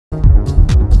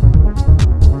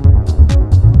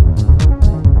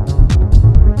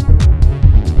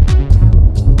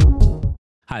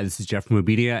Hi, this is Jeff from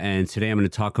Mobidia, and today I'm going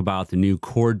to talk about the new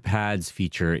Chord Pads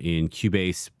feature in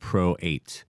Cubase Pro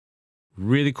 8.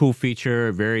 Really cool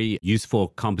feature, very useful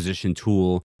composition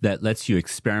tool that lets you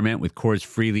experiment with chords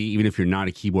freely, even if you're not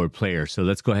a keyboard player. So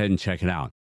let's go ahead and check it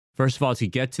out. First of all, to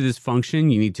get to this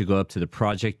function, you need to go up to the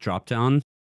project dropdown.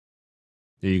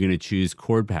 Then you're going to choose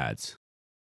Chord Pads.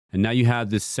 And now you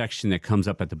have this section that comes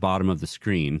up at the bottom of the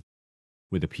screen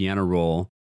with a piano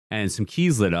roll and some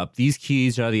keys lit up. These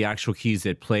keys are the actual keys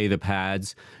that play the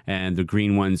pads, and the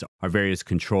green ones are various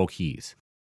control keys.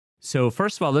 So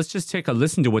first of all, let's just take a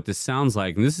listen to what this sounds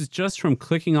like. And this is just from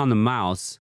clicking on the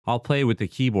mouse. I'll play with the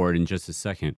keyboard in just a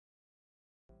second.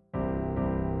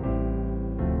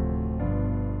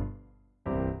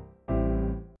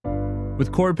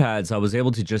 With Chord Pads, I was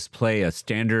able to just play a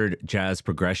standard jazz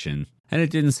progression, and it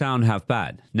didn't sound half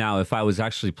bad. Now, if I was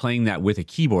actually playing that with a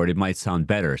keyboard, it might sound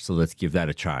better, so let's give that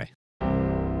a try.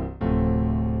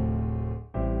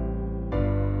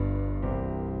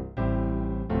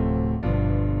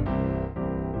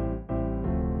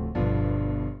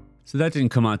 So that didn't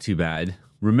come out too bad.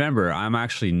 Remember, I'm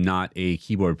actually not a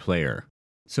keyboard player.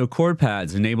 So Chord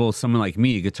Pads enable someone like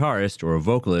me, a guitarist or a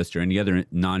vocalist or any other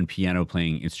non-piano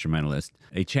playing instrumentalist,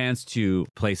 a chance to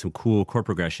play some cool chord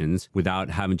progressions without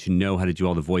having to know how to do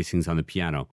all the voicings on the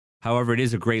piano. However, it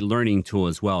is a great learning tool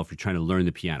as well if you're trying to learn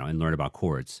the piano and learn about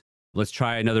chords. Let's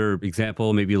try another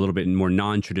example, maybe a little bit more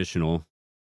non-traditional.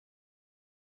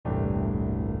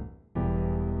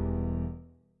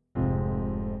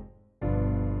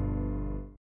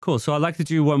 Cool, so I'd like to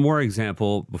do one more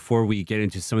example before we get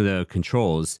into some of the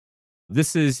controls.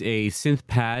 This is a synth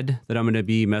pad that I'm going to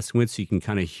be messing with so you can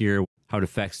kind of hear how it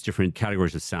affects different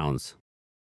categories of sounds.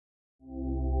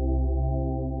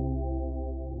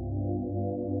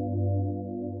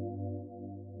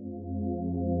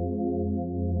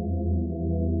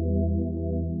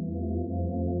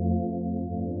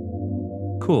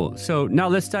 Cool, so now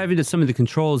let's dive into some of the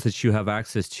controls that you have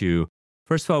access to.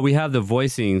 First of all, we have the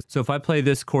voicings. So if I play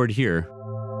this chord here,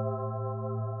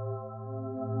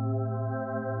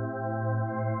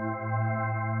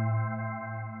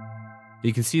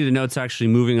 you can see the notes actually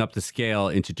moving up the scale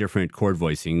into different chord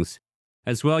voicings.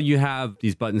 As well, you have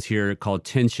these buttons here called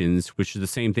tensions, which are the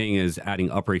same thing as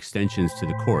adding upper extensions to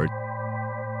the chord.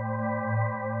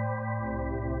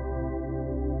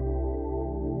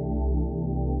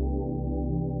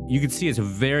 You can see it's a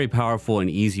very powerful and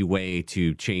easy way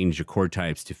to change your chord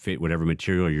types to fit whatever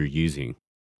material you're using.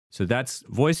 So that's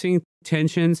voicing,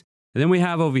 tensions. And then we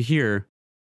have over here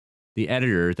the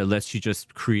editor that lets you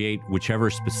just create whichever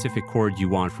specific chord you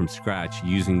want from scratch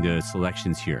using the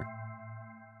selections here.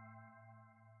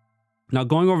 Now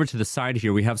going over to the side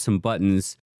here, we have some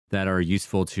buttons that are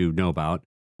useful to know about.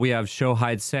 We have show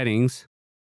hide settings.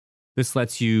 This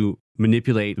lets you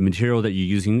manipulate the material that you're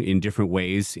using in different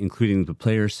ways, including the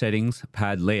player settings,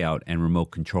 pad layout, and remote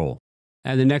control.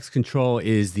 And the next control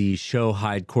is the show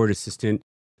hide chord assistant.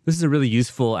 This is a really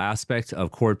useful aspect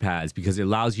of Chord Pads because it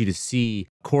allows you to see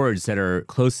chords that are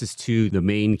closest to the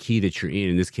main key that you're in.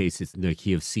 In this case, it's the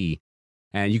key of C.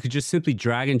 And you could just simply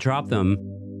drag and drop them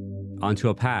onto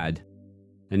a pad.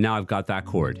 And now I've got that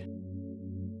chord.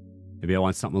 Maybe I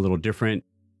want something a little different.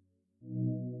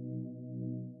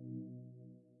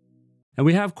 And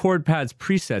we have Chord Pads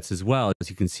presets as well. As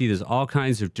you can see, there's all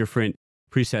kinds of different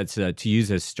presets to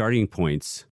use as starting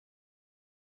points.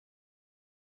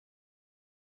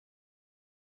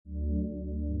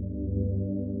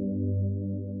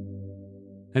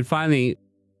 And finally,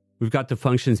 we've got the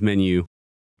functions menu,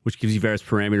 which gives you various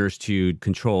parameters to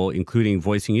control, including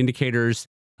voicing indicators,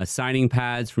 assigning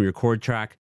pads from your chord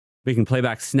track, making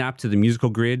playback snap to the musical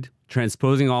grid,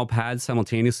 transposing all pads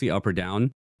simultaneously up or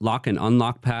down, lock and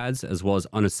unlock pads, as well as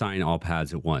unassign all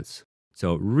pads at once.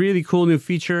 So really cool new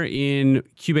feature in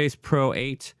Cubase Pro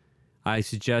 8. I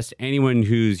suggest anyone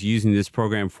who's using this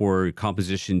program for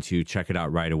composition to check it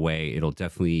out right away. It'll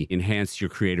definitely enhance your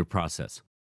creative process.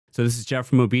 So this is Jeff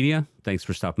from Mobidia. Thanks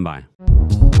for stopping by.